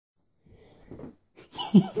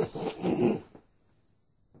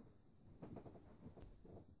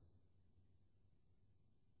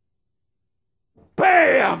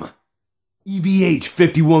Bam! EVH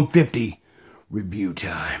 5150 review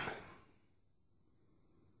time.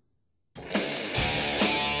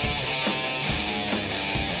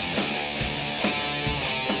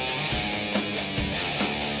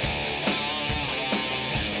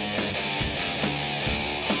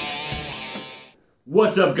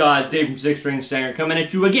 What's up, guys? Dave from Six String Stanger coming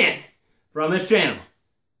at you again from this channel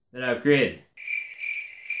that I've created.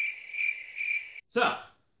 So,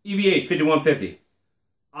 EVH 5150.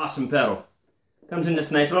 Awesome pedal. Comes in this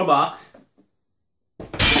nice little box.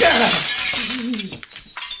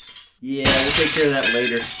 Yeah, we'll take care of that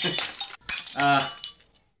later.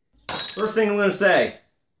 First thing I'm going to say,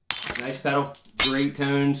 nice pedal, great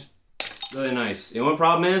tones, really nice. The only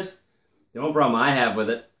problem I have with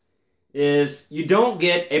it is you don't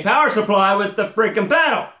get a power supply with the freaking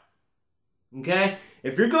pedal. Okay?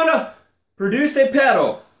 If you're going to produce a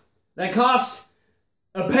pedal that costs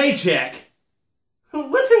a paycheck,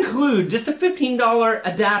 let's include just a $15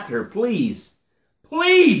 adapter, please.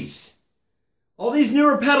 Please! All these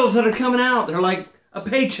newer pedals that are coming out, they're like a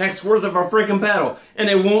paycheck's worth of a freaking pedal, and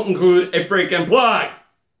they won't include a freaking plug.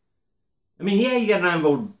 I mean, yeah, you got a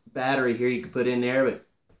 9-volt battery here you can put in there, but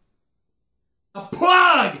a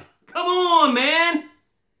plug! Come on, man!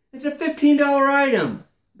 It's a $15 item.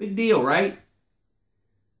 Big deal, right?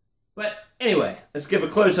 But anyway, let's give a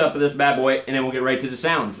close-up of this bad boy, and then we'll get right to the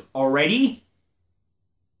sounds. Alrighty?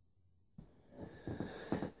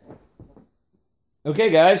 Okay,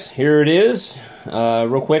 guys, here it is.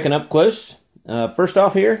 Real quick and up close. First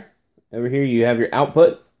off here, over here you have your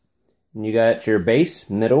output. And you got your bass,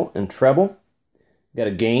 middle, and treble. You got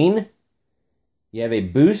a gain. You have a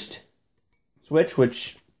boost switch,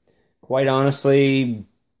 which, quite honestly,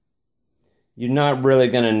 you're not really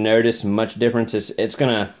going to notice much difference. It's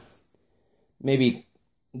going to maybe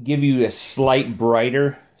give you a slight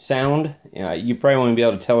brighter sound. You probably won't be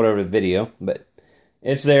able to tell it over the video, but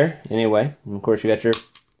it's there anyway. And of course, you got your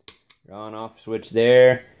on-off switch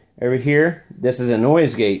there. Over here, this is a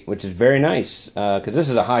noise gate, which is very nice because this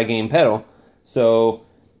is a high gain pedal. So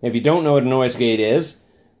if you don't know what a noise gate is,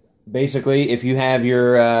 basically, if you have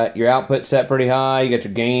your output set pretty high, you got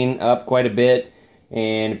your gain up quite a bit,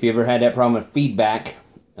 and if you ever had that problem with feedback,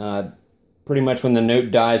 pretty much when the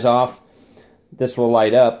note dies off, this will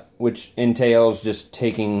light up, which entails just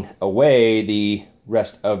taking away the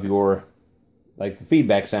rest of your, like, the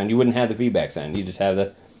feedback sound. You wouldn't have the feedback sound. You just have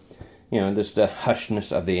the, just the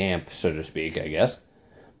hushness of the amp, so to speak, I guess.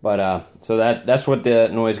 But, so that's what the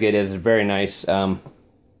noise gate is. It's very nice. The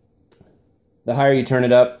higher you turn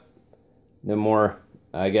it up, the more,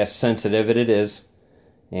 I guess, sensitive it is.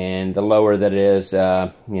 And the lower that it is,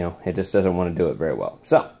 it just doesn't want to do it very well.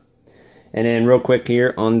 So, and then real quick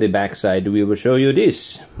here on the back side, we will show you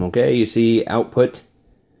this. Okay, you see output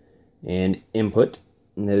and input.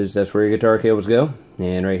 That's where your guitar cables go.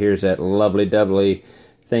 And right here's that lovely doubly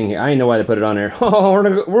thing here. I didn't know why they put it on there.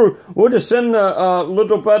 Oh, we'll just send a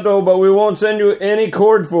little pedal, but we won't send you any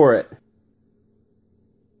cord for it.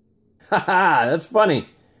 Haha, that's funny.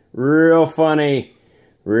 Real funny.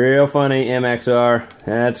 Real funny, MXR.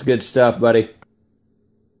 That's good stuff, buddy.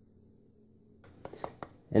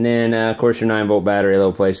 And then, of course, your 9-volt battery, a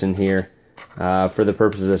little place in here. For the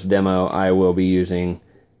purpose of this demo, I will be using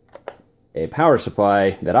a power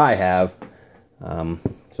supply that I have.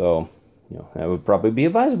 So, that would probably be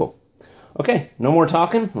advisable. Okay, no more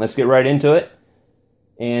talking. Let's get right into it.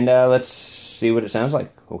 And let's see what it sounds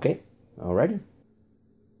like. Okay, alrighty.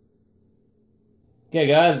 Okay,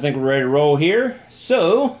 guys, I think we're ready to roll here.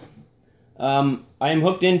 So, I am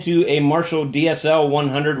hooked into a Marshall DSL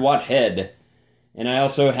 100 watt head. And I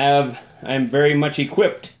also I'm very much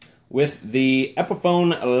equipped with the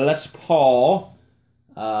Epiphone Les Paul.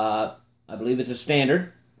 I believe it's a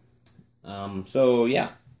standard. So,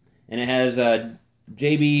 yeah. And it has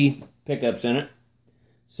JB pickups in it.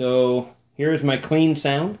 So, here's my clean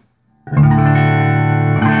sound.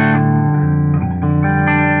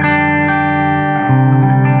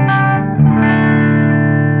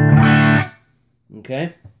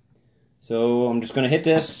 Okay, so I'm just going to hit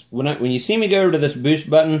this. When you see me go to this boost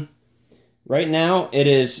button, right now it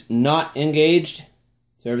is not engaged.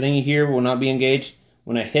 So everything you hear will not be engaged.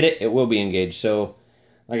 When I hit it, it will be engaged. So,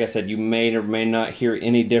 like I said, you may or may not hear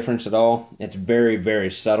any difference at all. It's very, very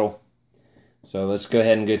subtle. So let's go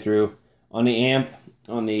ahead and go through. On the amp,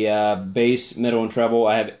 on the bass, middle, and treble,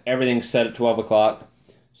 I have everything set at 12 o'clock.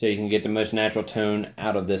 So you can get the most natural tone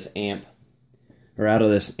out of this amp. Or out of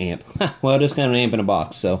this amp. Well, it is kind of an amp in a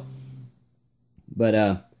box, so.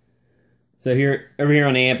 But, So over here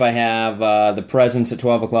on the amp, I have the presence at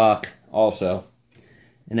 12 o'clock also.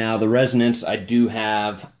 And now the resonance I do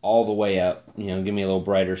have all the way up. You know, give me a little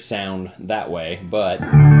brighter sound that way. But,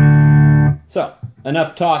 so,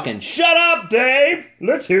 enough talking. Shut up, Dave!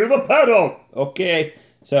 Let's hear the pedal! Okay,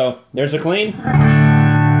 so there's a clean.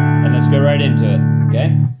 And let's go right into it,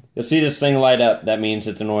 okay? You'll see this thing light up. That means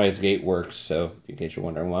that the noise gate works. So, in case you're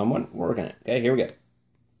wondering why I'm working it. Okay, here we go.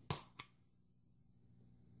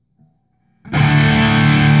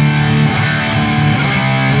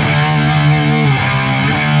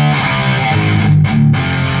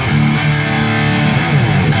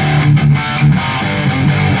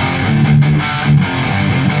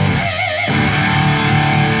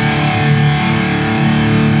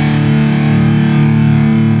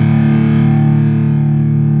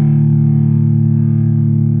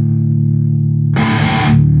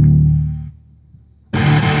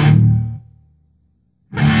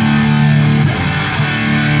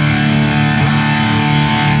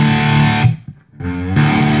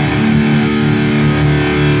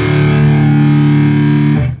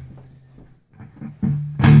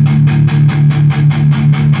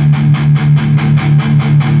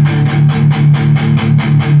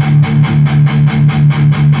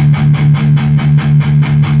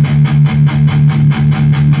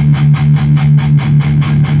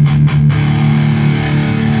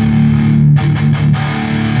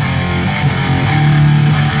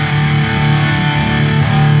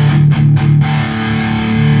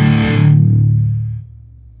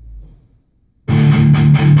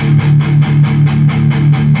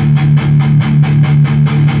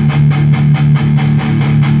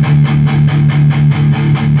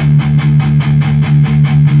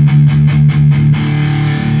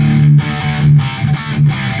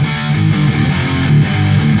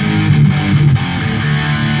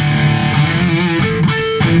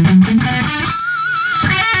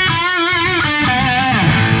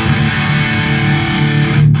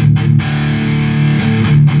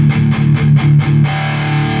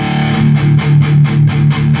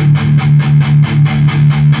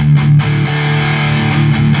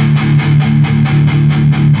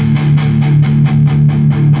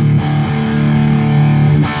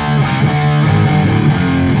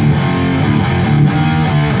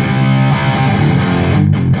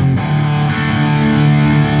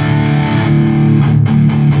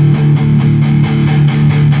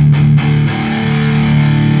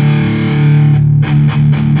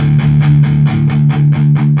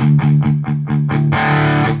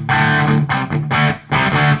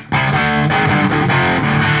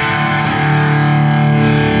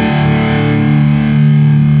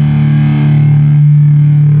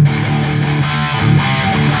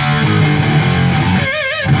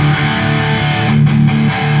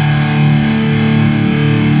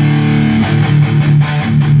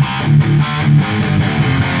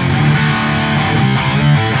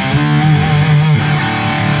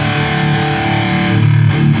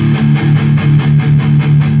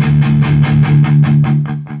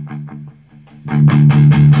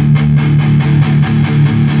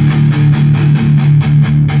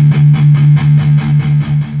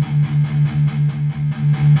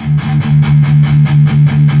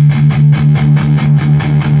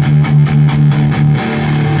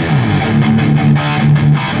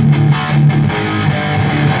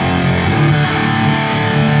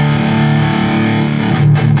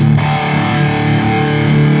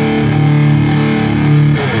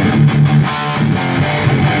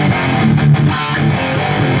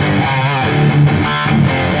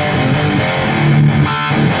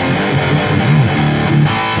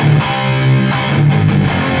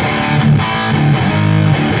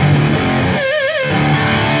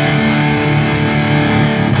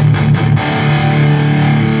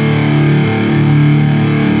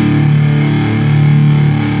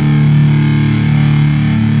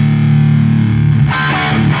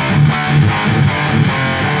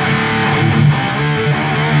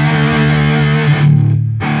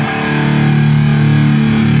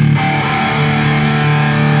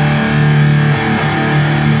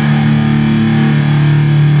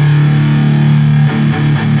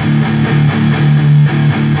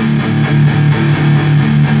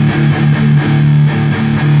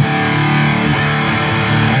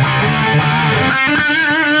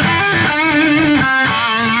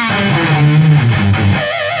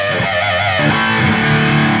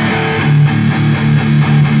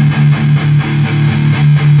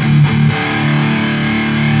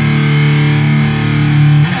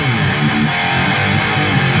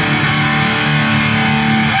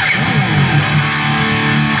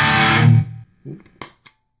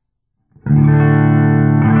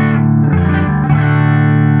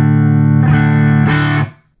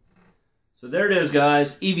 is,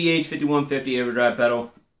 guys. EVH 5150 overdrive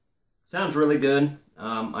pedal. Sounds really good.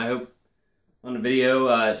 I hope on the video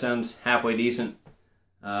it sounds halfway decent.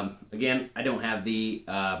 Again, I don't have the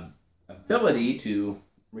ability to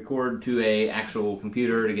record to a actual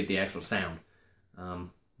computer to get the actual sound.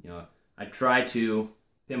 You know, I try to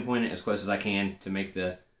pinpoint it as close as I can to make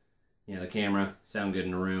the the camera sound good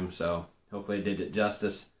in the room. So hopefully I did it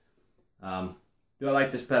justice. Do I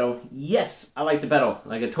like this pedal? Yes, I like the pedal.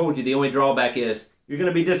 Like I told you, the only drawback is you're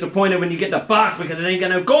gonna be disappointed when you get the box because it ain't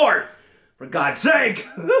got no cord. For God's sake!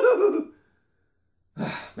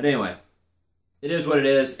 But anyway, it is what it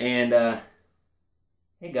is. And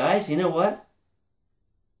hey guys, you know what?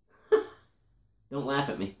 Don't laugh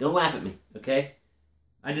at me. Don't laugh at me, okay?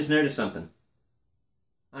 I just noticed something.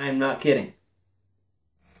 I am not kidding.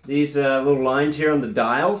 These little lines here on the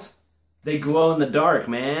dials, they glow in the dark,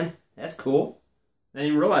 man. That's cool. I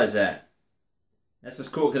didn't even realize that. That's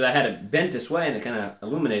just cool because I had it bent this way and it kind of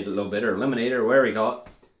illuminated a little bit, or eliminated, or whatever you call it.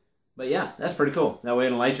 But yeah, that's pretty cool. That way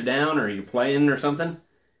when the lights are down or you're playing or something,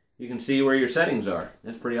 you can see where your settings are.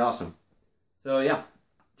 That's pretty awesome. So yeah,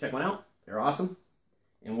 check one out. They're awesome.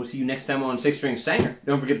 And we'll see you next time on Six String Sanger.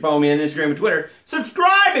 Don't forget to follow me on Instagram and Twitter.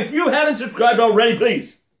 Subscribe if you haven't subscribed already,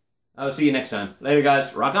 please. I will see you next time. Later,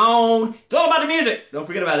 guys. Rock on. It's all about the music. Don't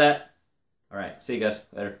forget about that. All right. See you guys.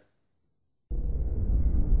 Later.